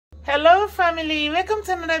Hello family, welcome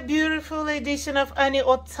to another beautiful edition of Annie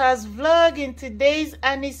Otta's vlog. In today's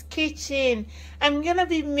Annie's kitchen, I'm gonna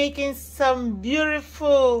be making some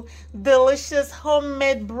beautiful delicious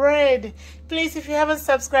homemade bread. Please, if you haven't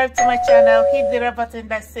subscribed to my channel, hit the red button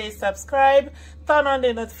that says subscribe, turn on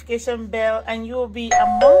the notification bell, and you will be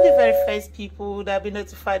among the very first people that will be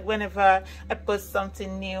notified whenever I post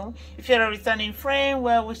something new. If you're a returning friend,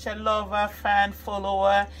 well-wisher, lover, fan,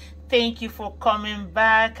 follower, thank you for coming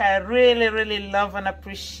back. I really love and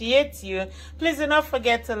appreciate you. Please do not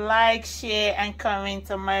forget to like, share, and comment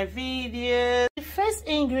on my videos. The first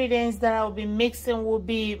ingredients that I'll be mixing will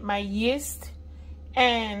be my yeast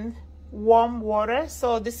and warm water.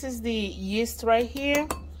 So this is the yeast right here.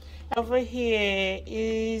 Over here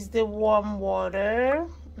is the warm water.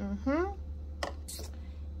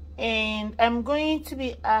 And I'm going to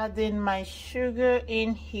be adding my sugar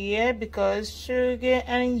in here because sugar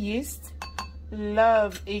and yeast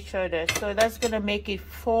love each other. So that's going to make it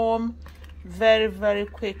form very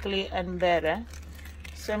quickly and better.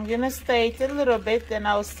 So I'm going to stir it a little bit, then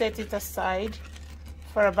I'll set it aside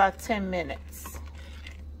for about 10 minutes.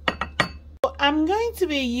 So I'm going to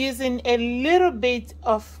be using a little bit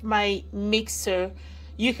of my mixer.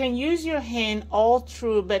 You can use your hand all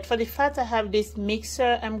through, but for the fact I have this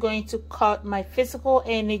mixer, I'm going to cut my physical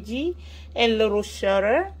energy a little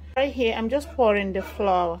shorter. Right here, I'm just pouring the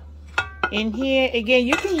flour in here. Again,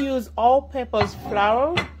 you can use all-purpose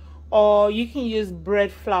flour or you can use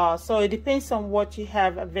bread flour. So it depends on what you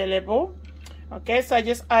have available. Okay, so I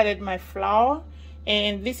just added my flour,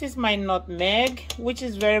 and this is my nutmeg, which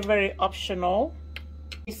is very optional.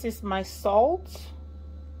 This is my salt.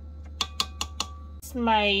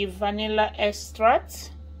 My vanilla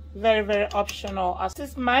extract, very optional.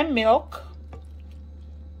 This is my milk.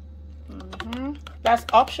 That's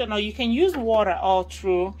optional. You can use water all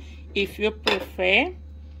through if you prefer.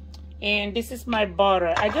 And this is my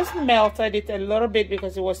butter. I just melted it a little bit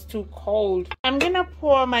because it was too cold. I'm gonna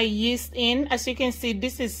pour my yeast in. As you can see,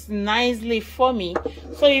 this is nicely foamy.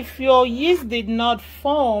 So if your yeast did not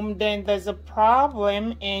form, then there's a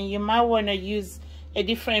problem, and you might want to use a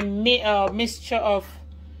different mixture of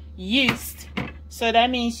yeast. So that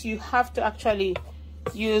means you have to actually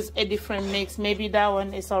use a different mix. Maybe that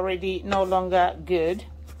one is already no longer good.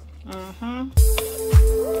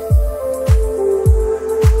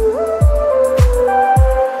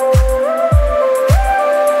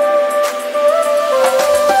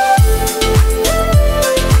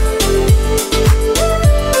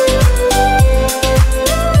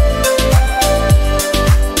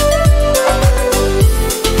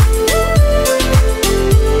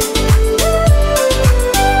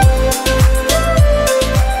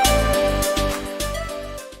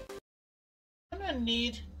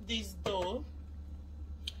 Need this dough,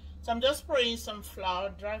 so I'm just spraying some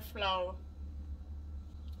flour, dry flour,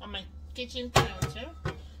 on my kitchen counter.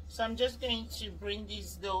 So I'm just going to bring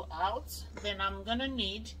this dough out. Then I'm gonna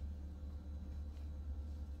need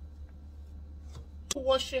to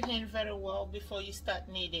wash your hand very well before you start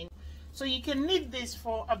kneading. So you can knead this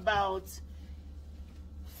for about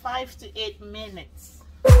 5 to 8 minutes.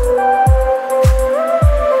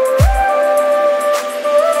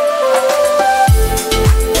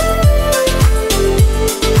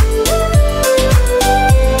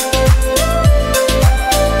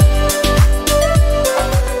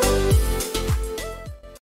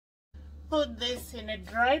 Put this in a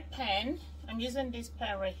dry pan. I'm using this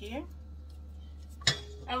pan right here,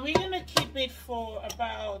 and we're gonna keep it for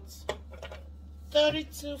about 30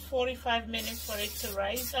 to 45 minutes for it to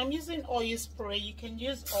rise. I'm using oil spray. You can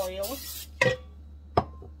use oil.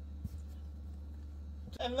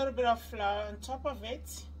 A little bit of flour on top of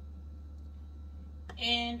it,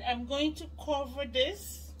 and I'm going to cover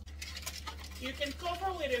this. You can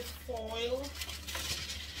cover with a foil,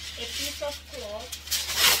 a piece of cloth,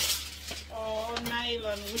 or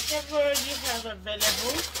nylon, whichever you have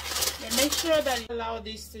available. And make sure that you allow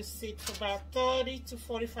this to sit for about 30 to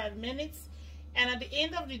 45 minutes. And at the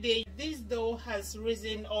end of the day, this dough has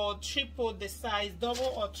risen or tripled the size,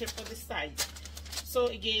 double or triple the size. So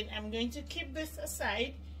again, I'm going to keep this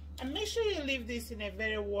aside, and make sure you leave this in a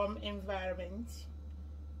very warm environment.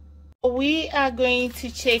 We are going to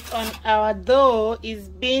check on our dough. It's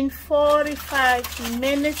been 45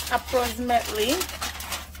 minutes approximately.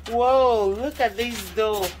 Whoa, look at this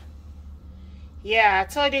dough. Yeah,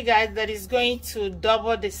 I told you guys that it's going to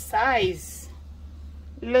double the size.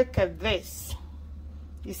 Look at this.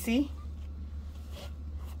 You see?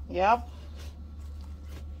 Yep.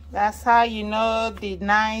 That's how you know the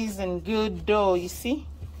nice and good dough, you see?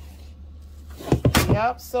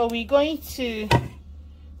 Yep. So we're going to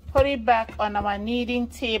put it back on our kneading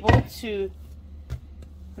table to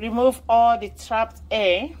remove all the trapped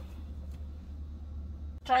air.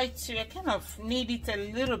 Try to kind of knead it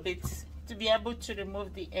a little bit to be able to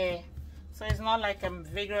remove the air. So it's not like I'm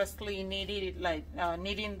vigorously kneading it like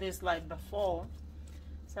kneading this like before.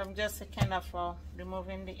 So I'm just kind of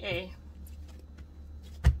removing the air.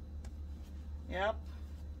 Yep.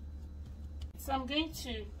 So I'm going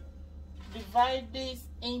to divide this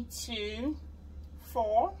into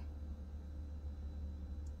 4.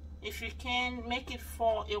 If you can, make it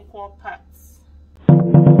 4 equal parts.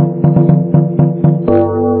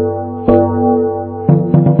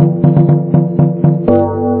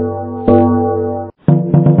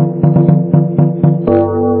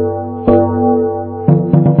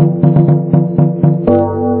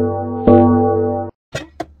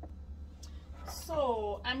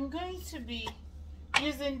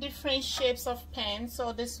 Using different shapes of pen.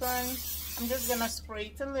 So this one, I'm just gonna spray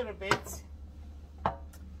it a little bit.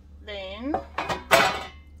 Then,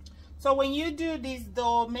 so when you do this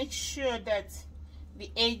though, make sure that the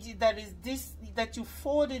edge that you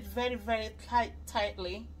fold it very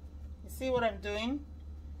tightly. You see what I'm doing?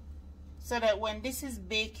 So that when this is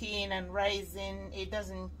baking and rising, it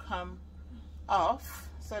doesn't come off.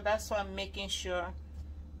 So that's why I'm making sure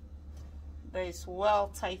that it's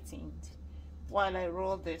well tightened while I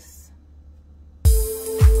roll this.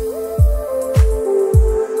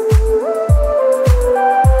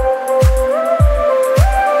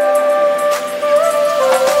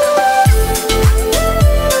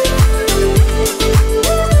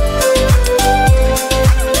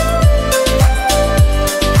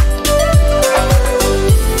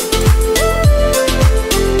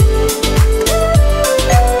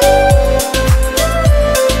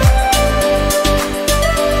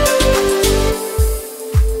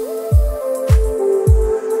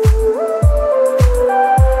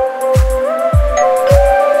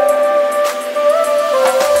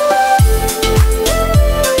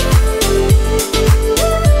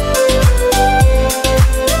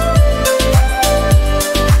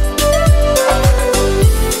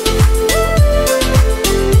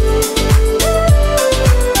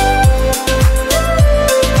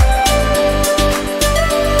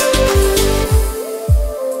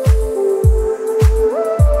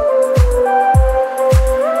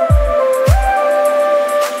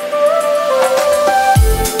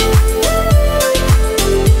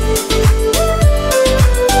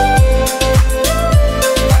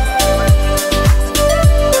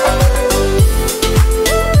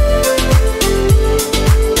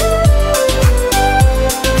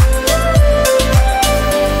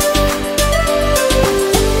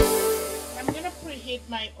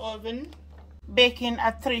 Baking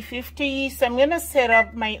at 350, so I'm gonna set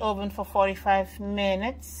up my oven for 45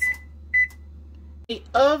 minutes. The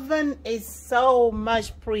oven is so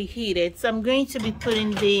much preheated, so I'm going to be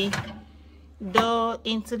putting the dough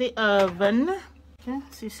into the oven. Okay,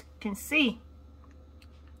 so you can see.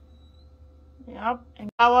 Yep, and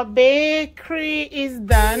our bakery is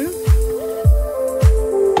done.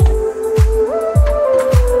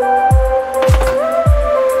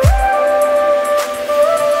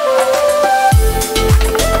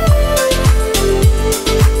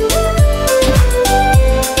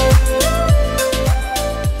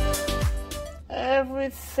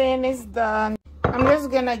 Everything is done. I'm just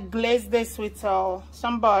gonna glaze this with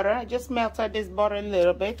some butter. I just melted this butter a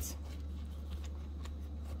little bit.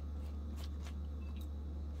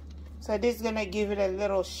 So this is gonna give it a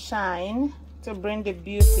little shine to bring the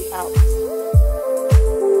beauty out.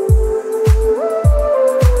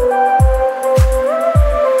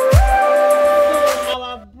 So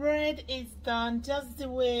our bread is done just the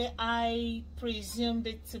way I presumed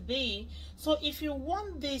it to be. So if you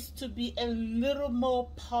want this to be a little more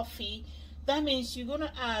puffy, that means you're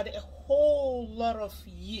gonna add a whole lot of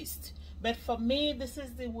yeast. But for me, this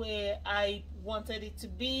is the way I wanted it to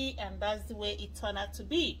be, and that's the way it turned out to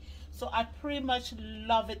be. So I pretty much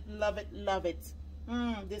love it, love it, love it.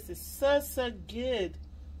 This is so good.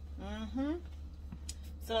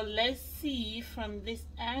 So let's see from this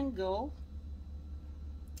angle.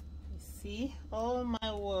 See, oh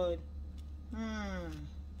my word.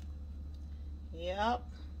 Yep,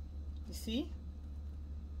 you see.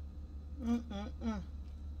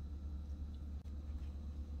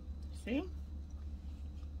 See.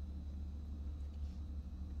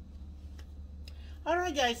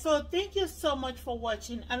 Alright guys, so thank you so much for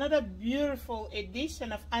watching another beautiful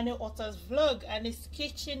edition of Annie Otter's vlog, and this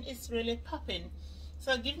kitchen is really popping.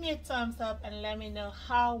 So give me a thumbs up and let me know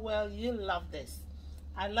how well you love this.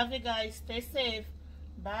 I love you guys. Stay safe.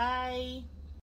 Bye.